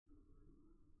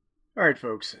Alright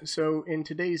folks, so in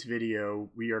today's video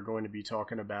we are going to be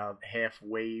talking about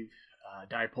half-wave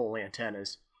dipole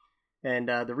antennas. And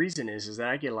the reason is that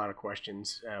I get a lot of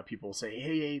questions. People say,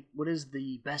 hey, what is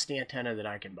the best antenna that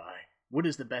I can buy? What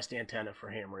is the best antenna for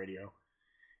ham radio?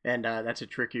 And that's a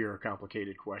tricky or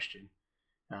complicated question.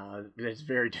 It's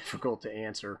very difficult to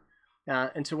answer.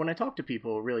 And so when I talk to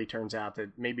people, it really turns out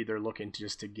that maybe they're looking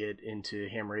just to get into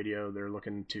ham radio. They're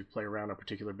looking to play around a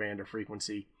particular band or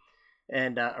frequency.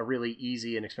 And a really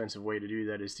easy and expensive way to do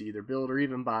that is to either build or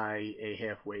even buy a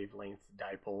half wavelength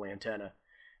dipole antenna.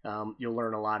 You'll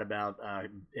learn a lot about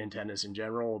antennas in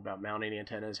general, about mounting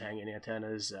antennas, hanging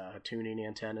antennas, tuning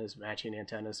antennas, matching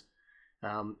antennas,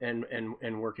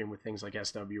 and working with things like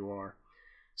SWR.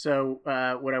 So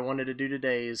what I wanted to do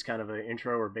today is kind of an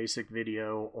intro or basic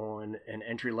video on an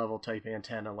entry-level type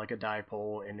antenna like a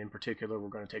dipole, and in particular we're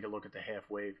going to take a look at the half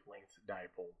wavelength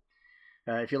dipole.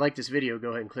 If you like this video, go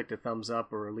ahead and click the thumbs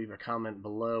up or leave a comment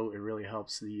below. It really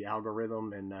helps the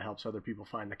algorithm and helps other people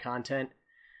find the content.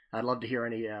 I'd love to hear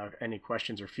any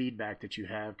questions or feedback that you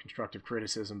have, constructive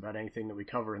criticism about anything that we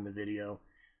cover in the video.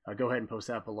 Go ahead and post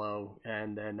that below,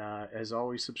 and then as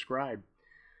always, subscribe.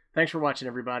 Thanks for watching,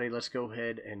 everybody. Let's go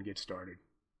ahead and get started.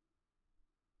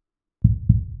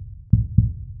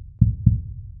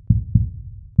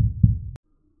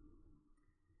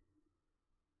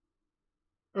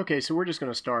 Okay, so we're just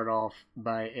going to start off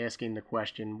by asking the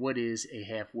question, what is a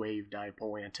half-wave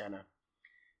dipole antenna?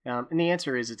 And the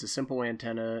answer is it's a simple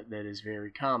antenna that is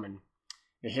very common.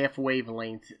 A half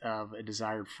wavelength of a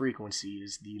desired frequency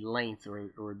is the length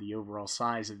or the overall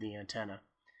size of the antenna.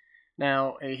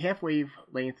 Now, a half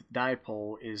wavelength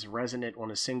dipole is resonant on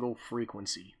a single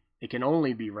frequency. It can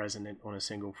only be resonant on a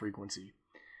single frequency.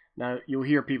 Now, you'll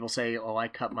hear people say, oh, I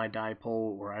cut my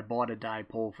dipole, or I bought a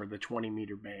dipole for the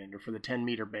 20-meter band or for the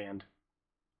 10-meter band.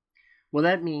 Well,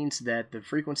 that means that the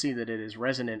frequency that it is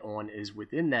resonant on is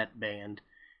within that band,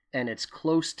 and it's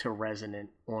close to resonant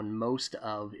on most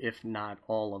of, if not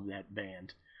all of that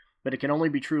band. But it can only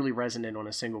be truly resonant on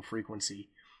a single frequency,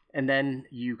 and then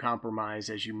you compromise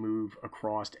as you move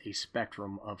across a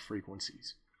spectrum of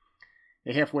frequencies.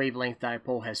 A half wavelength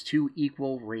dipole has two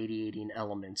equal radiating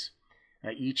elements.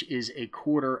 Each is a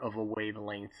quarter of a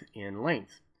wavelength in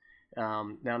length.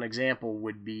 Now an example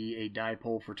would be a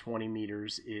dipole for 20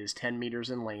 meters is 10 meters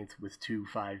in length with two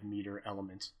 5-meter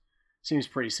elements. Seems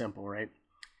pretty simple, right?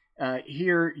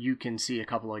 Here you can see a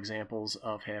couple of examples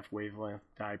of half wavelength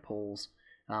dipoles.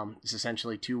 It's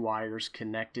essentially two wires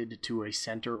connected to a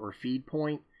center or feed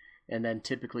point, and then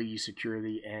typically you secure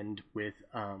the end with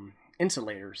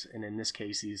insulators, and in this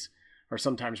case these are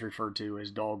sometimes referred to as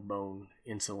dog bone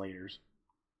insulators.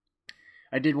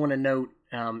 I did want to note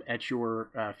at your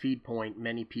feed point,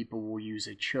 many people will use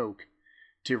a choke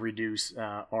to reduce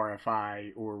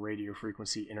RFI or radio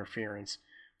frequency interference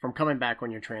from coming back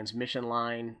on your transmission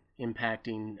line,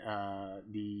 impacting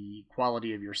the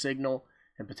quality of your signal,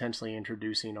 and potentially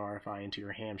introducing RFI into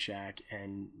your ham shack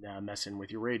and messing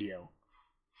with your radio.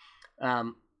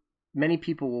 Many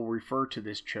people will refer to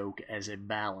this choke as a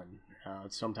balun.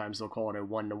 Sometimes they'll call it a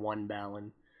one-to-one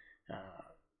balun.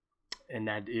 And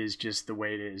that is just the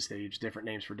way it is. They use different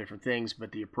names for different things,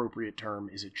 but the appropriate term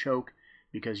is a choke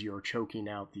because you're choking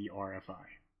out the RFI.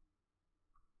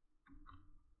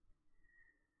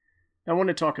 I want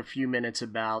to talk a few minutes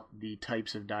about the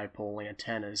types of dipole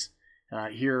antennas.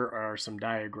 Here are some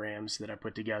diagrams that I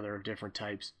put together of different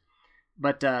types.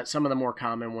 But some of the more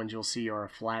common ones you'll see are a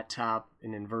flat top,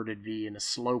 an inverted V, and a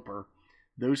sloper.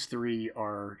 Those three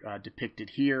are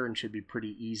depicted here and should be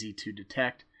pretty easy to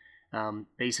detect.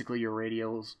 Basically, your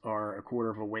radios are a quarter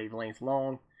of a wavelength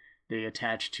long. They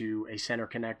attach to a center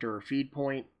connector or feed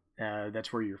point.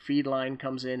 That's where your feed line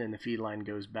comes in, and the feed line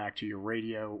goes back to your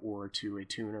radio or to a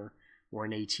tuner or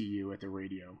an ATU at the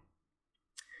radio.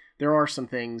 There are some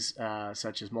things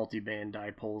such as multi-band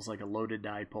dipoles like a loaded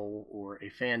dipole or a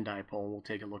fan dipole. We'll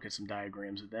take a look at some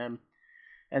diagrams of them.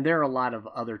 And there are a lot of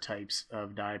other types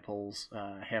of dipoles,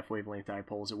 half wavelength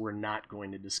dipoles, that we're not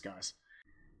going to discuss.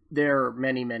 There are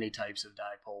many, many types of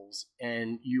dipoles,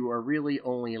 and you are really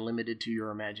only limited to your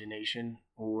imagination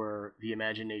or the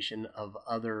imagination of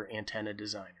other antenna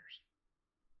designers.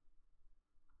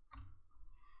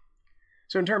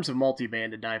 So in terms of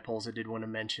multi-banded dipoles, I did want to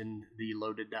mention the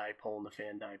loaded dipole and the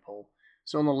fan dipole.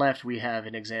 So on the left, we have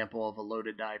an example of a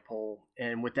loaded dipole,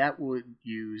 and what that would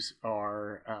use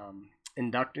are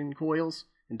inductance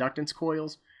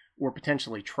coils, or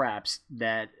potentially traps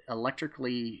that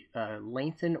electrically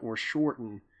lengthen or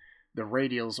shorten the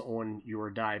radials on your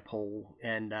dipole.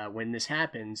 And when this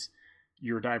happens,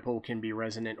 your dipole can be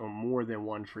resonant on more than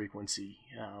one frequency,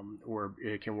 or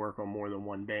it can work on more than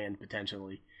one band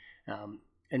potentially.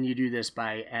 And you do this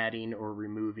by adding or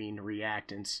removing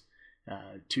reactance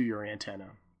to your antenna.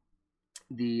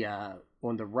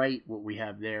 On the right, what we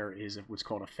have there is what's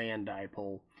called a fan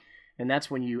dipole, and that's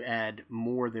when you add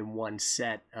more than one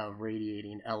set of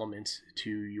radiating elements to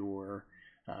your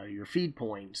feed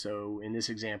point. So in this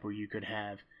example, you could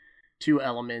have two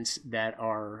elements that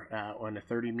are on a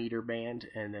 30-meter band,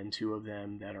 and then two of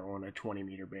them that are on a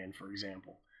 20-meter band, for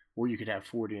example. Or you could have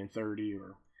 40 and 30,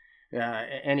 or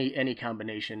any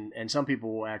combination. And some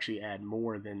people will actually add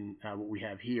more than what we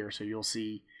have here. So you'll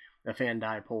see a fan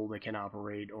dipole that can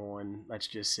operate on, let's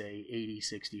just say, 80,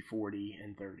 60, 40,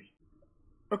 and 30.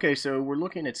 Okay, so we're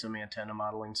looking at some antenna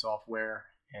modeling software,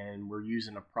 and we're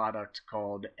using a product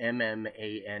called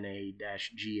MMANA-GAL.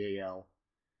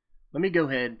 Let me go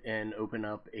ahead and open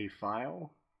up a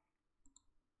file.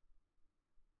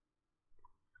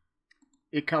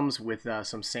 It comes with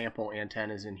some sample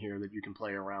antennas in here that you can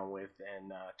play around with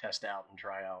and test out and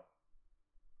try out.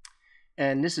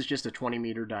 And this is just a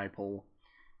 20-meter dipole.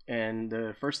 And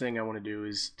the first thing I want to do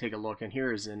is take a look, and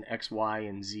here is an X, Y,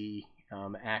 and Z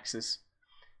axis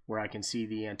where I can see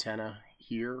the antenna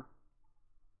here.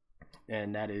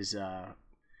 And that is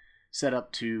set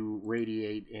up to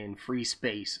radiate in free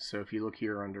space. So if you look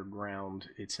here under ground,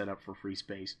 it's set up for free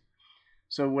space.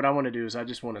 So what I want to do is I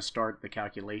just want to start the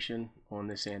calculation on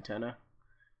this antenna.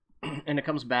 And it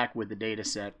comes back with the data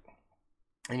set.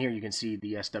 And here you can see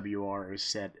the SWR is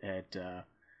set at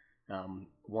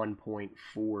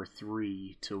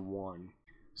 1.43 to 1.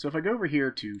 So if I go over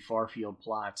here to far field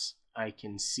plots, I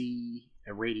can see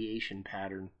a radiation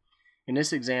pattern. In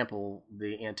this example,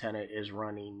 the antenna is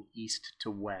running east to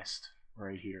west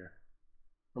right here,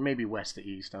 or maybe west to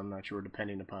east, I'm not sure,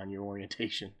 depending upon your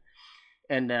orientation.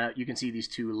 And you can see these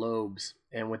two lobes,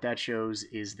 and what that shows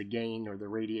is the gain or the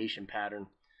radiation pattern.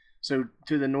 So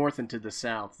to the north and to the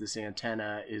south, this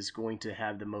antenna is going to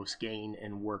have the most gain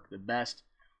and work the best.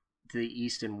 To the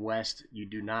east and west, you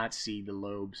do not see the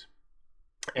lobes,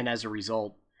 and as a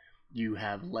result, you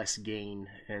have less gain,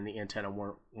 and the antenna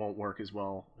won't work as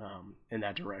well in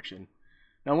that direction.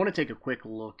 Now I want to take a quick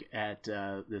look at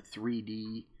the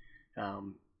 3D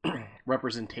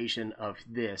representation of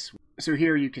this. So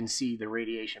here you can see the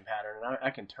radiation pattern, and I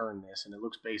can turn this, and it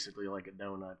looks basically like a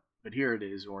donut, but here it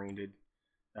is oriented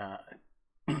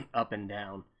up and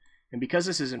down. And because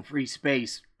this is in free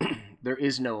space, there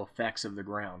is no effects of the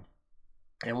ground.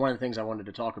 And one of the things I wanted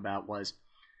to talk about was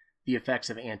the effects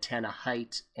of antenna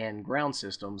height and ground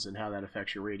systems and how that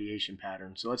affects your radiation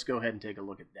pattern. So let's go ahead and take a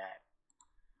look at that.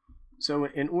 So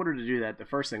in order to do that, the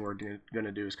first thing we're going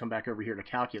to do is come back over here to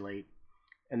calculate,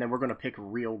 and then we're going to pick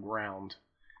real ground.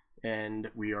 And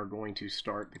we are going to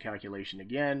start the calculation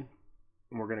again,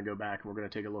 and we're going to go back and we're going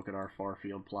to take a look at our far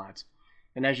field plots.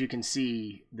 And as you can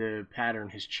see, the pattern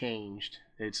has changed.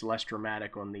 It's less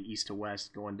dramatic on the east to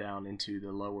west, going down into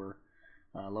the lower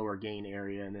gain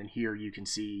area, and then here you can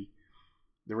see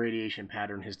the radiation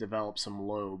pattern has developed some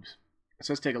lobes.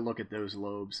 So let's take a look at those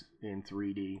lobes in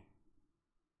 3D.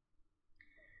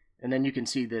 And then you can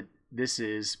see that this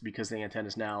is, because the antenna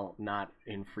is now not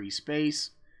in free space,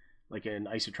 like an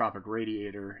isotropic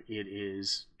radiator, it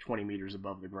is 20 meters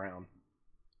above the ground.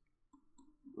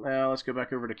 Now let's go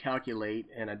back over to calculate,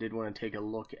 and I did want to take a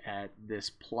look at this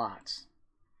plots.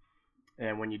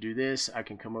 And when you do this, I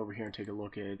can come over here and take a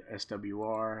look at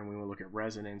SWR, and we will look at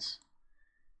resonance.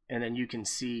 And then you can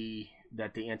see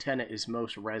that the antenna is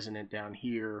most resonant down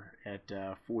here at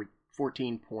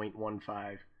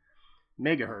 14.15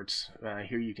 megahertz.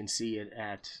 Here you can see it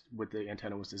at what the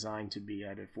antenna was designed to be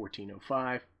at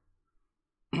 1405.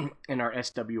 And our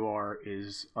SWR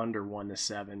is under 1 to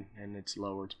 7, and it's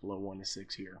lower, it's below 1 to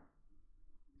 6 here.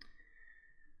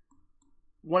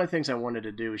 One of the things I wanted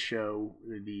to do is show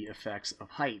the effects of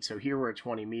height. So here we're at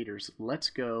 20 meters. Let's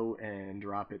go and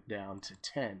drop it down to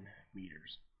 10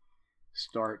 meters.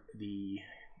 Start the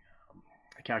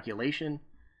calculation,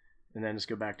 and then let's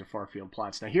go back to far field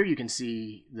plots. Now here you can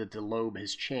see that the lobe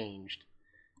has changed,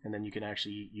 and then you can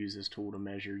actually use this tool to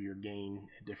measure your gain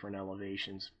at different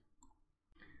elevations.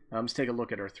 Let's take a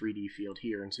look at our 3D field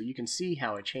here, and so you can see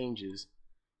how it changes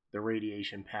the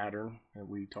radiation pattern that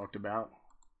we talked about.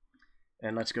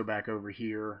 And let's go back over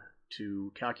here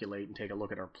to calculate and take a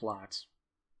look at our plots.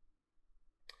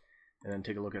 And then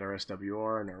take a look at our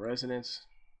SWR and our resonance.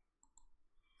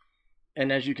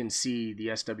 And as you can see, the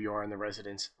SWR and the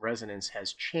resonance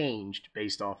has changed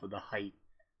based off of the height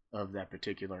of that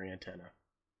particular antenna.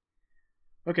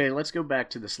 Okay, let's go back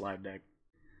to the slide deck.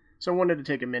 So I wanted to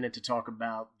take a minute to talk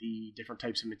about the different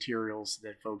types of materials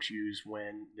that folks use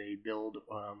when they build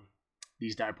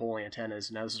these dipole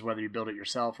antennas. Now, this is whether you build it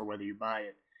yourself or whether you buy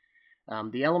it.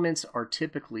 The elements are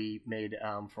typically made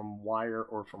from wire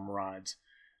or from rods.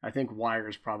 I think wire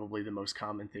is probably the most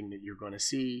common thing that you're going to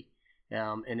see.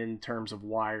 And in terms of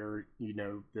wire, you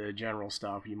know, the general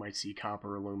stuff, you might see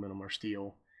copper, aluminum, or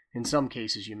steel. In some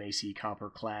cases, you may see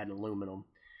copper-clad aluminum.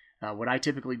 What I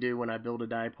typically do when I build a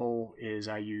dipole is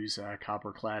I use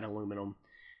copper-clad aluminum,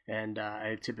 and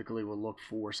I typically will look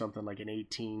for something like an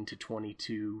 18 to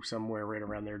 22, somewhere right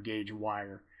around there, gauge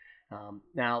wire.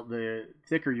 Now, the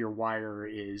thicker your wire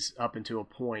is up into a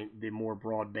point, the more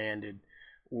broad-banded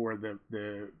or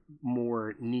the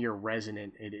more near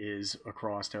resonant it is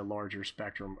across a larger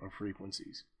spectrum of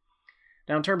frequencies.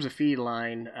 Now, in terms of feed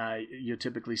line, you'll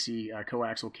typically see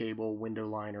coaxial cable, window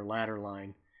line, or ladder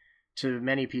line. To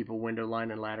many people, window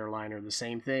line and ladder line are the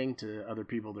same thing. To other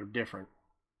people, they're different.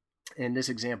 In this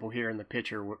example here in the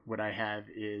picture, what I have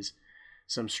is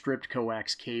some stripped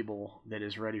coax cable that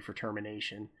is ready for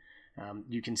termination.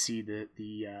 You can see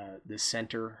the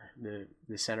center,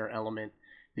 the center element,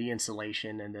 the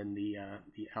insulation, and then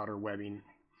the outer webbing.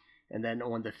 And then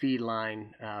on the feed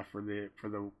line for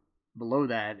the below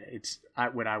that, it's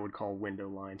what I would call window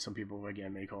line. Some people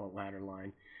again may call it ladder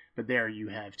line. But there you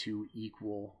have two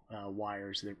equal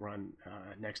wires that run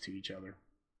next to each other.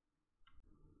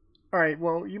 All right,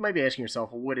 well, you might be asking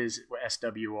yourself, well, what is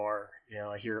SWR? You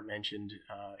know, I hear it mentioned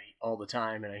all the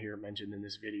time, and I hear it mentioned in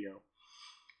this video.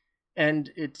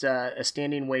 And it's a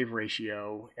standing wave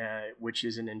ratio, which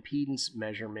is an impedance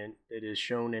measurement that is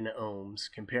shown in ohms,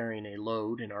 comparing a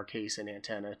load, in our case an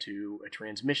antenna, to a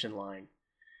transmission line.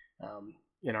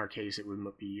 In our case, it would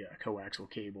be a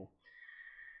coaxial cable.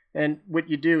 And what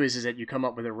you do is that you come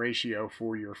up with a ratio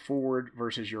for your forward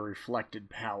versus your reflected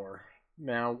power.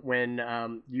 Now,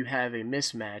 when you have a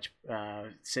mismatch,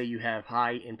 say you have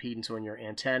high impedance on your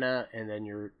antenna and then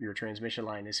your transmission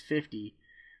line is 50,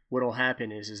 what will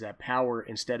happen is that power,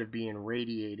 instead of being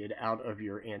radiated out of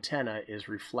your antenna, is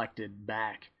reflected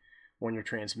back on your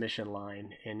transmission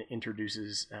line and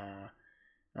introduces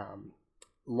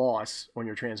loss on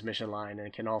your transmission line, and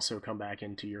it can also come back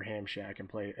into your ham shack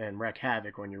and wreak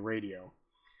havoc on your radio.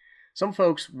 Some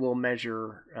folks will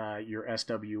measure your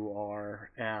SWR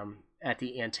at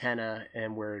the antenna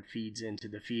and where it feeds into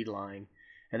the feed line,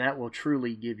 and that will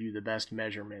truly give you the best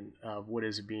measurement of what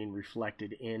is being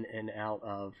reflected in and out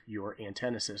of your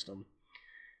antenna system.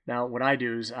 Now, what I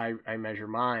do is I measure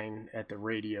mine at the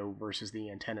radio versus the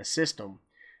antenna system.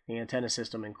 The antenna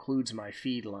system includes my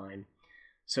feed line.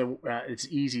 So it's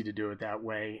easy to do it that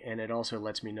way, and it also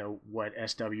lets me know what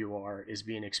SWR is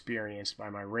being experienced by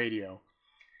my radio.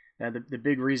 Now, the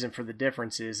big reason for the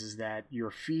difference is that your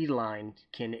feed line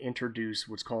can introduce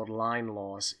what's called line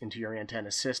loss into your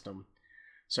antenna system.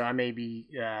 So I may be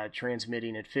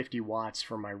transmitting at 50 watts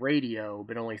from my radio,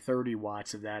 but only 30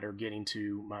 watts of that are getting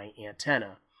to my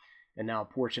antenna. And now a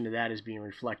portion of that is being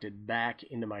reflected back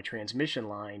into my transmission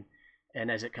line, and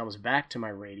as it comes back to my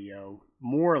radio,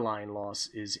 more line loss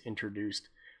is introduced.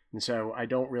 And so I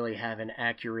don't really have an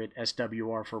accurate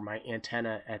SWR for my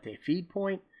antenna at the feed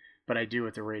point, but I do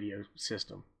at the radio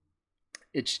system.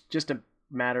 It's just a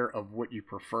matter of what you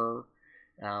prefer.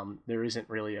 There isn't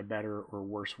really a better or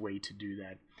worse way to do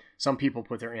that. Some people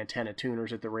put their antenna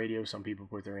tuners at the radio, some people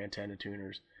put their antenna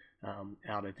tuners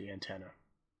out at the antenna.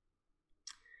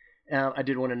 I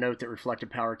did want to note that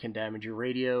reflected power can damage your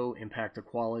radio, impact the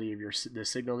quality of the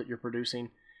signal that you're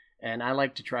producing, and I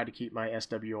like to try to keep my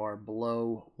SWR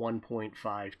below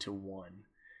 1.5 to 1.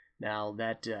 Now,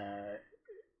 that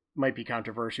might be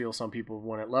controversial. Some people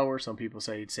want it lower, some people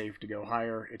say it's safe to go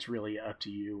higher. It's really up to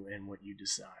you and what you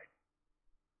decide.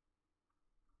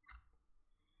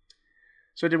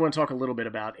 So I did want to talk a little bit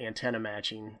about antenna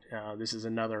matching. This is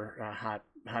another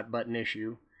hot button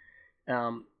issue.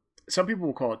 Some people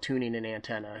will call it tuning an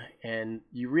antenna, and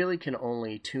you really can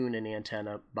only tune an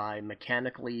antenna by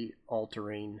mechanically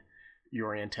altering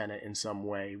your antenna in some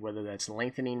way, whether that's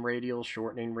lengthening radials,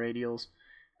 shortening radials,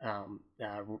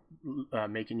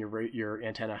 making your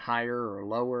antenna higher or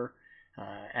lower,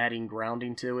 adding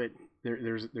grounding to it.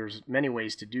 There's many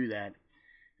ways to do that,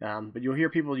 but you'll hear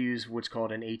people use what's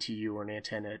called an ATU, or an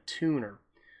antenna tuner.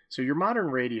 So your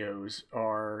modern radios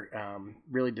are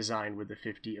really designed with a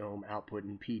 50 ohm output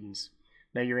impedance.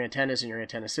 Now, your antennas and your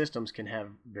antenna systems can have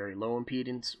very low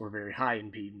impedance or very high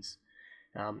impedance.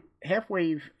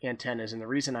 Half-wave antennas, and the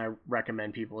reason I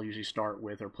recommend people usually start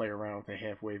with or play around with the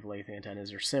half-wavelength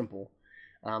antennas, are simple,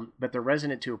 but they're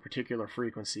resonant to a particular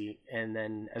frequency, and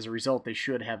then as a result they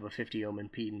should have a 50 ohm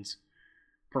impedance.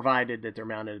 provided that they're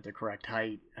mounted at the correct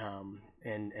height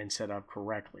and set up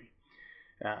correctly.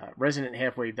 Resonant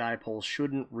half-wave dipoles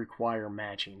shouldn't require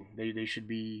matching. They should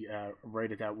be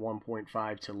right at that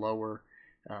 1.5 to lower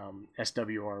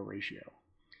SWR ratio.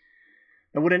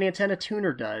 Now, what an antenna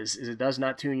tuner does is it does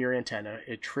not tune your antenna.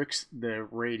 It tricks the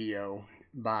radio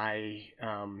by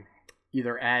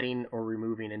either adding or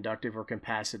removing inductive or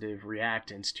capacitive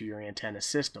reactance to your antenna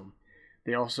system.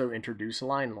 They also introduce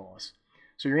line loss.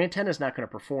 So your antenna is not going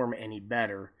to perform any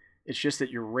better. It's just that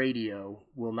your radio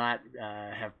will not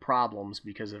have problems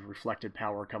because of reflected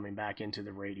power coming back into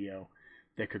the radio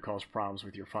that could cause problems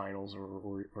with your finals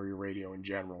or your radio in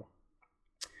general.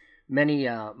 Many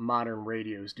modern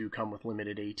radios do come with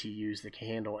limited ATUs that can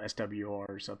handle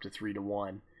SWRs up to 3 to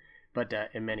 1, but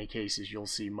in many cases you'll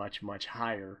see much, much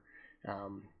higher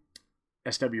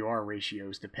SWR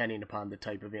ratios depending upon the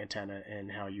type of antenna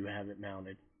and how you have it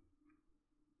mounted.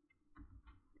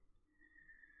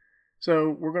 So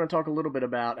we're going to talk a little bit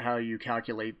about how you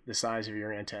calculate the size of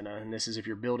your antenna, and this is if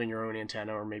you're building your own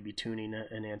antenna or maybe tuning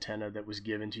an antenna that was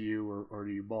given to you or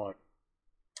you bought.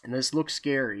 And this looks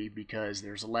scary because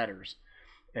there's letters,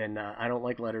 and I don't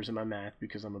like letters in my math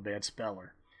because I'm a bad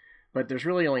speller. But there's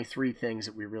really only three things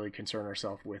that we really concern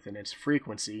ourselves with, and it's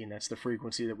frequency, and that's the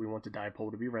frequency that we want the dipole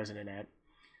to be resonant at.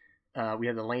 We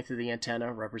have the length of the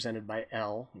antenna represented by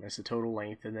L, and that's the total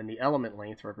length, and then the element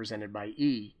length represented by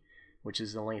E, which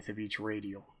is the length of each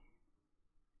radial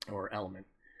or element.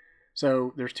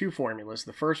 So there's two formulas.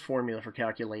 The first formula for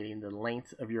calculating the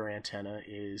length of your antenna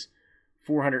is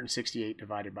 468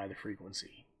 divided by the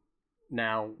frequency.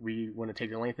 Now we want to take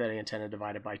the length of that antenna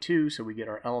divided by 2, so we get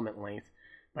our element length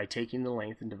by taking the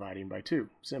length and dividing by 2.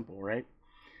 Simple, right?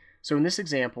 So in this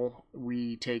example,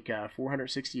 we take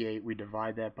 468, we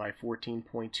divide that by 14.2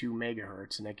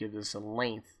 megahertz, and that gives us a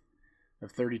length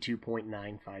of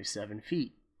 32.957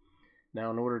 feet. Now,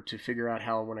 in order to figure out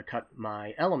how I want to cut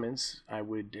my elements, I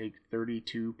would take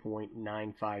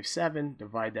 32.957,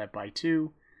 divide that by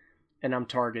 2, and I'm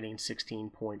targeting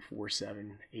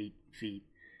 16.478 feet.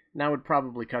 Now, I would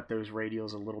probably cut those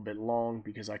radials a little bit long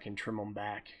because I can trim them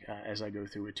back as I go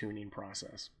through a tuning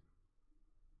process.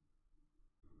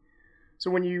 So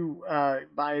when you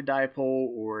buy a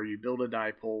dipole or you build a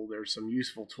dipole, there's some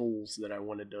useful tools that I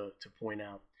wanted to point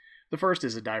out. The first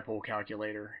is a dipole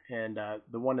calculator, and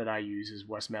the one that I use is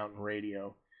West Mountain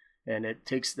Radio, and it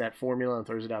takes that formula and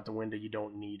throws it out the window. You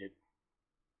don't need it.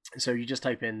 So you just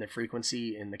type in the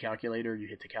frequency in the calculator, you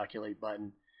hit the calculate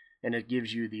button, and it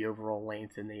gives you the overall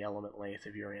length and the element length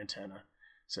of your antenna.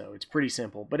 So it's pretty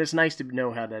simple, but it's nice to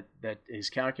know how that is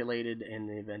calculated in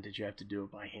the event that you have to do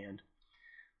it by hand.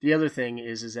 The other thing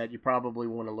is that you probably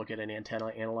want to look at an antenna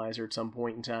analyzer at some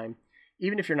point in time.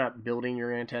 Even if you're not building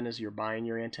your antennas, you're buying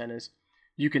your antennas,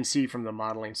 you can see from the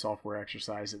modeling software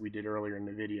exercise that we did earlier in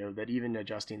the video that even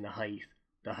adjusting the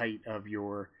height of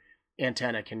your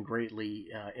antenna can greatly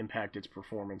impact its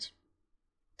performance.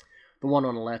 The one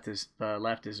on the left is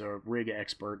a rig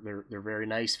expert. They're very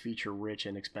nice, feature rich,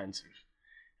 and expensive.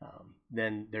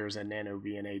 Then there's a nano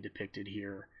VNA depicted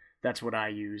here. That's what I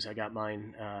use. I got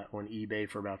mine on eBay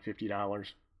for about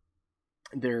 $50.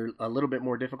 They're a little bit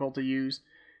more difficult to use.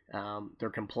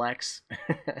 They're complex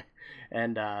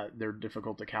and they're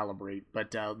difficult to calibrate,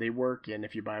 but they work, and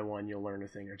if you buy one, you'll learn a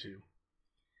thing or two.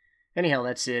 Anyhow,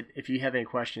 that's it. If you have any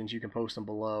questions, you can post them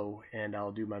below, and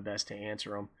I'll do my best to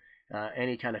answer them.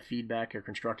 Any kind of feedback or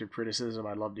constructive criticism,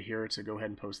 I'd love to hear it, so go ahead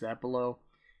and post that below.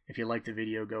 If you like the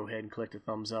video, go ahead and click the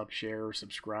thumbs up, share, or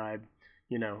subscribe.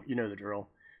 You know the drill.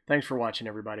 Thanks for watching,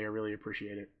 everybody. I really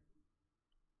appreciate it.